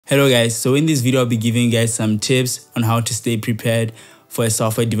Hello guys, so in this video I'll be giving you guys some tips on how to stay prepared for a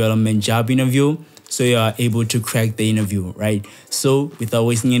software development job interview so you are able to crack the interview, right? So without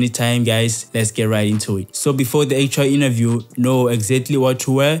wasting any time guys, let's get right into it. So before the actual interview, know exactly what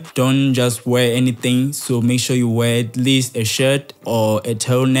to wear. Don't just wear anything, so make sure you wear at least a shirt or a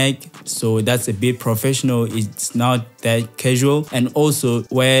turtleneck, so that's a bit professional. It's not that casual. And also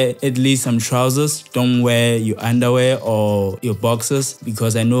wear at least some trousers. Don't wear your underwear or your boxers,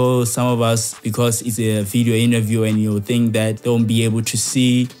 because I know some of us, because it's a video interview and you think that don't be able to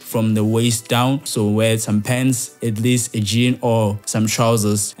see from the waist down, so wear some pants, at least a jean or some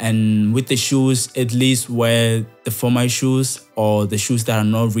trousers. And with the shoes, at least wear the formal shoes or the shoes that are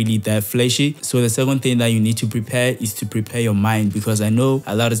not really that flashy. So the second thing that you need to prepare is to prepare your mind, because I know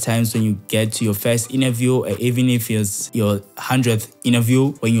a lot of times when you get to your first interview, or even if it's your 100th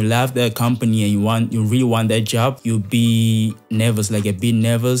interview, when you love the company and you really want that job, you'll be nervous, like a bit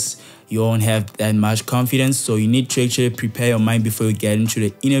nervous. You won't have that much confidence. So you need to actually prepare your mind before you get into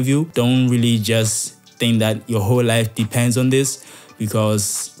the interview. Don't really just think that your whole life depends on this,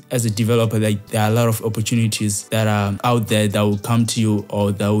 because as a developer, like, there are a lot of opportunities that are out there that will come to you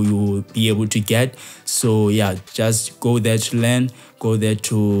or that you will be able to get. So yeah, just go there to learn, go there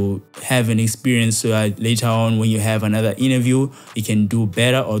to have an experience, so that later on when you have another interview, you can do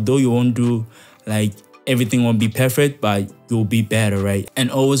better. Although you won't do, like, everything won't be perfect, but you'll be better, right?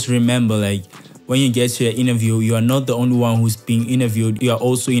 And always remember, like, when you get to the interview, you are not the only one who's being interviewed. You are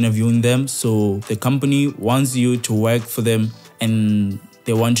also interviewing them. So the company wants you to work for them and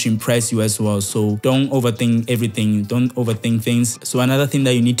they want to impress you as well. So don't overthink everything. Don't overthink things. So another thing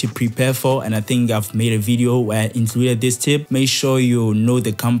that you need to prepare for, and I think I've made a video where I included this tip, make sure you know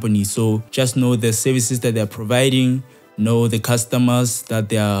the company. So just know the services that they're providing, know the customers that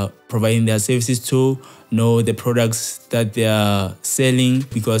they are providing their services to, know the products that they are selling,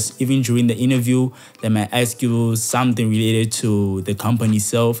 because even during the interview, they might ask you something related to the company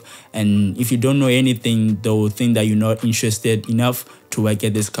itself. And if you don't know anything, they'll think that you're not interested enough to work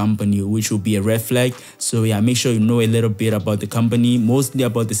at this company, which will be a red flag. So yeah, make sure you know a little bit about the company, mostly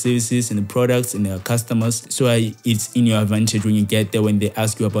about the services and the products and the customers, so it's in your advantage when you get there when they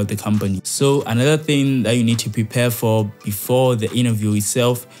ask you about the company. So another thing that you need to prepare for before the interview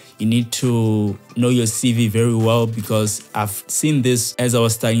itself, you need to know your CV very well, because I've seen this as I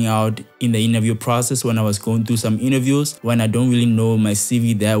was starting out in the interview process when I was going through some interviews, when I don't really know my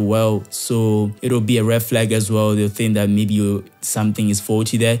CV that well. So it'll be a red flag as well. They'll think that maybe something is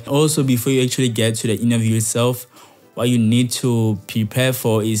faulty there. Also, before you actually get to the interview itself, what you need to prepare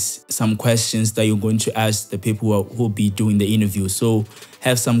for is some questions that you're going to ask the people who will be doing the interview. So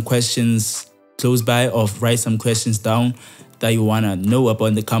have some questions close by, or write some questions down that you want to know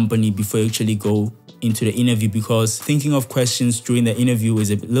about the company before you actually go into the interview, because thinking of questions during the interview is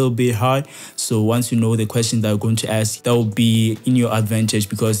a little bit hard. So once you know the questions that you're going to ask, that will be in your advantage,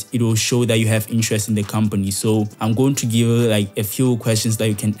 because it will show that you have interest in the company. So I'm going to give you like a few questions that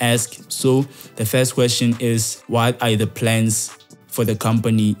you can ask. So the first question is, what are the plans for the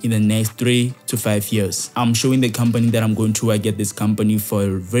company in the next 3 to 5 years? I'm showing the company that I'm going to work at this company for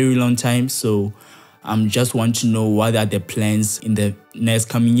a very long time. So just want to know what are the plans in the next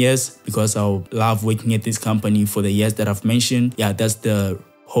coming years, because I'll love working at this company for the years that I've mentioned. Yeah, that's the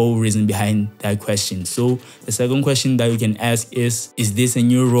whole reason behind that question. So the second question that you can ask is this a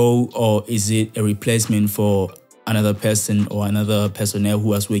new role, or is it a replacement for another person or another personnel who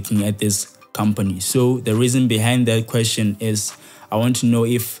was working at this company? So the reason behind that question is I want to know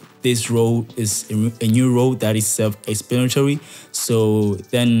if this role is a new role that is self-explanatory. So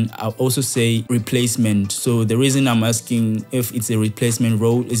then I'll also say replacement. So the reason I'm asking if it's a replacement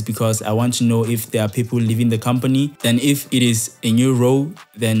role is because I want to know if there are people leaving the company. Then if it is a new role,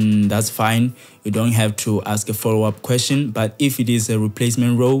 then that's fine. You don't have to ask a follow-up question. But if it is a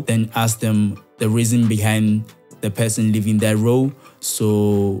replacement role, then ask them the reason behind the person leaving that role.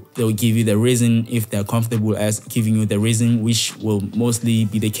 So they'll give you the reason if they're comfortable as giving you the reason, which will mostly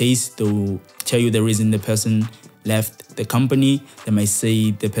be the case. They'll tell you the reason the person left the company. They might say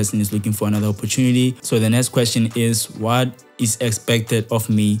the person is looking for another opportunity. So the next question is, what is expected of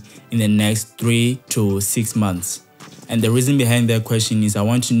me in the next 3 to 6 months? And the reason behind that question is I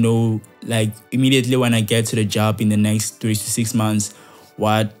want to know, like, immediately when I get to the job in the next 3 to 6 months,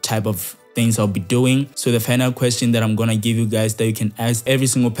 what type of things I'll be doing. So the final question that I'm gonna give you guys that you can ask every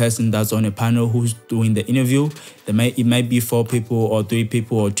single person that's on a panel who's doing the interview. It might be 4 people or 3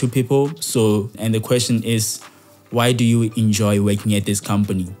 people or 2 people. So, and the question is, why do you enjoy working at this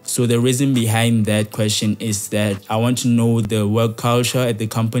company? So the reason behind that question is that I want to know the work culture at the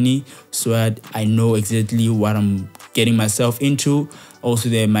company so that I know exactly what I'm getting myself into. Also,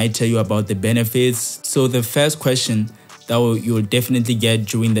 they might tell you about the benefits. So the first question that you'll definitely get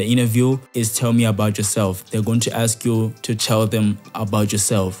during the interview is tell me about yourself. They're going to ask you to tell them about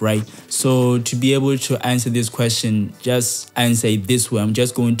yourself, right? So to be able to answer this question, just answer it this way. I'm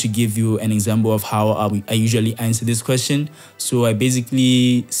just going to give you an example of how I usually answer this question. So I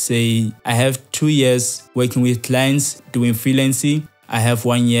basically say I have 2 years working with clients doing freelancing. I have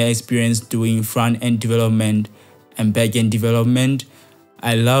 1 year experience doing front-end development and back-end development.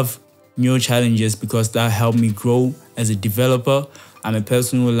 I love new challenges because that helped me grow as a developer. I'm a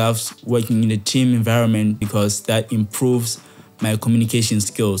person who loves working in a team environment because that improves my communication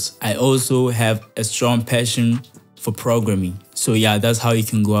skills. I also have a strong passion for programming. So yeah, that's how you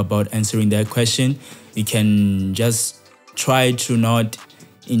can go about answering that question. You can just try to not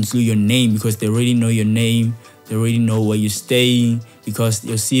include your name because they already know your name. They already know where you stay because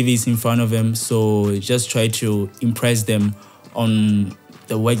your CV is in front of them. So just try to impress them on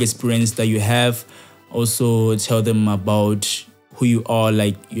the work experience that you have. Also tell them about who you are,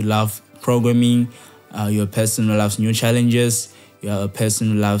 like you love programming, you're a person who loves new challenges, you're a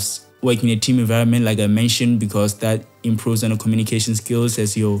person who loves working in a team environment like I mentioned because that improves on the communication skills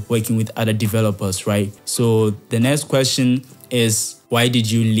as you're working with other developers, right? So the next question is, why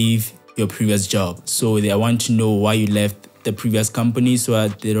did you leave your previous job? So I want to know why you left the previous company so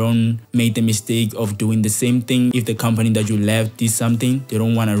that they don't make the mistake of doing the same thing. If the company that you left did something, they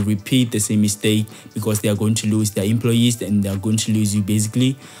don't want to repeat the same mistake because they are going to lose their employees and they are going to lose you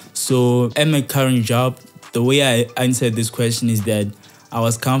basically. So at my current job, the way I answered this question is that I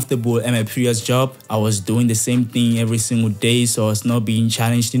was comfortable at my previous job. I was doing the same thing every single day, so I was not being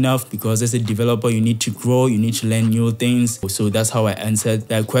challenged enough because as a developer, you need to grow, you need to learn new things. So that's how I answered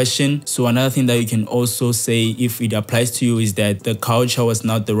that question. So another thing that you can also say if it applies to you is that the culture was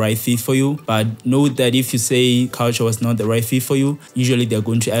not the right fit for you. But note that if you say culture was not the right fit for you, usually they're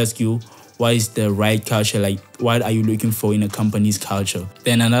going to ask you, what is the right culture? Like, what are you looking for in a company's culture?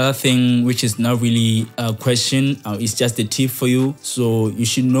 Then another thing, which is not really a question, it's just a tip for you. So you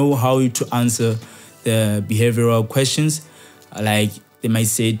should know how to answer the behavioral questions. Like they might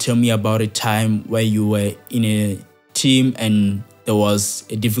say, tell me about a time where you were in a team and there was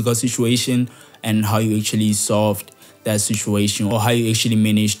a difficult situation and how you actually solved that situation or how you actually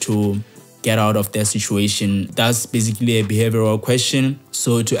managed to get out of that situation. That's basically a behavioral question.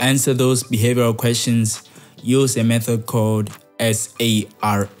 So to answer those behavioral questions, use a method called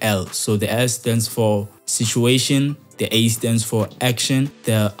SARL. So the S stands for situation, the A stands for action,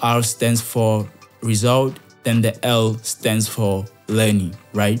 the R stands for result, then the L stands for learning,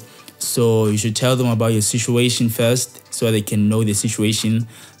 right? So you should tell them about your situation first so they can know the situation,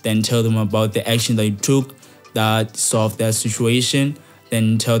 then tell them about the action that you took that solved that situation,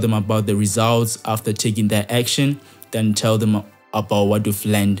 then tell them about the results after taking that action, then tell them about what you've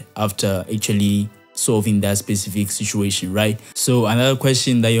learned after actually solving that specific situation, right? So another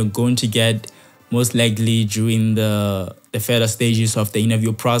question that you're going to get most likely during the further stages of the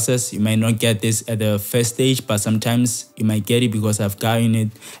interview process, you might not get this at the first stage, but sometimes you might get it because I've gotten it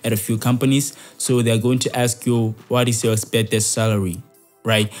at a few companies. So they're going to ask you, what is your expected salary,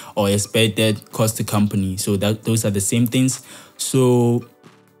 right? Or expected cost to company. So those are the same things. So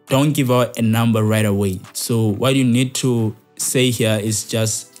don't give out a number right away. So what you need to say here is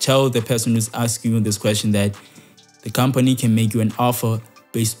just tell the person who's asking you this question that the company can make you an offer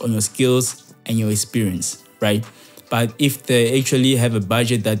based on your skills and your experience, right? But if they actually have a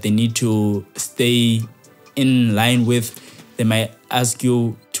budget that they need to stay in line with, they might ask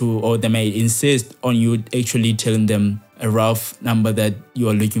you to, or they might insist on you actually telling them a rough number that you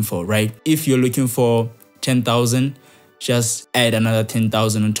are looking for, right? If you're looking for 10,000, just add another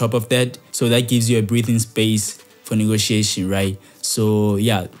 10,000 on top of that. So that gives you a breathing space for negotiation, right? So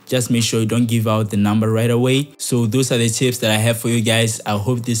yeah, just make sure you don't give out the number right away. So those are the tips that I have for you guys. I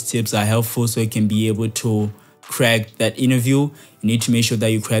hope these tips are helpful so you can be able to crack that interview. You need to make sure that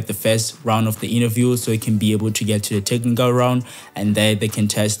you crack the first round of the interview so you can be able to get to the technical round, and then they can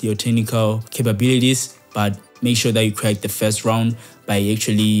test your technical capabilities. But make sure that you crack the first round by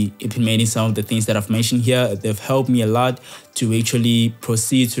actually implementing some of the things that I've mentioned here. They've helped me a lot to actually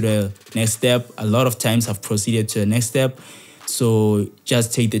proceed to the next step. A lot of times I've proceeded to the next step. So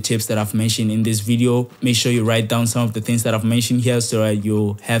just take the tips that I've mentioned in this video. Make sure you write down some of the things that I've mentioned here so that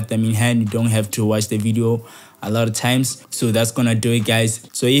you have them in hand. You don't have to watch the video a lot of times. So that's gonna do it, guys.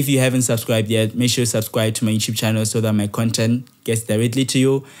 So if you haven't subscribed yet, make sure you subscribe to my YouTube channel so that my content gets directly to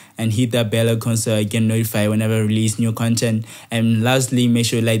you, and hit that bell icon so I get notified whenever I release new content. And lastly, make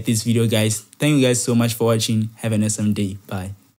sure you like this video, guys. Thank you guys so much for watching. Have an awesome day. Bye.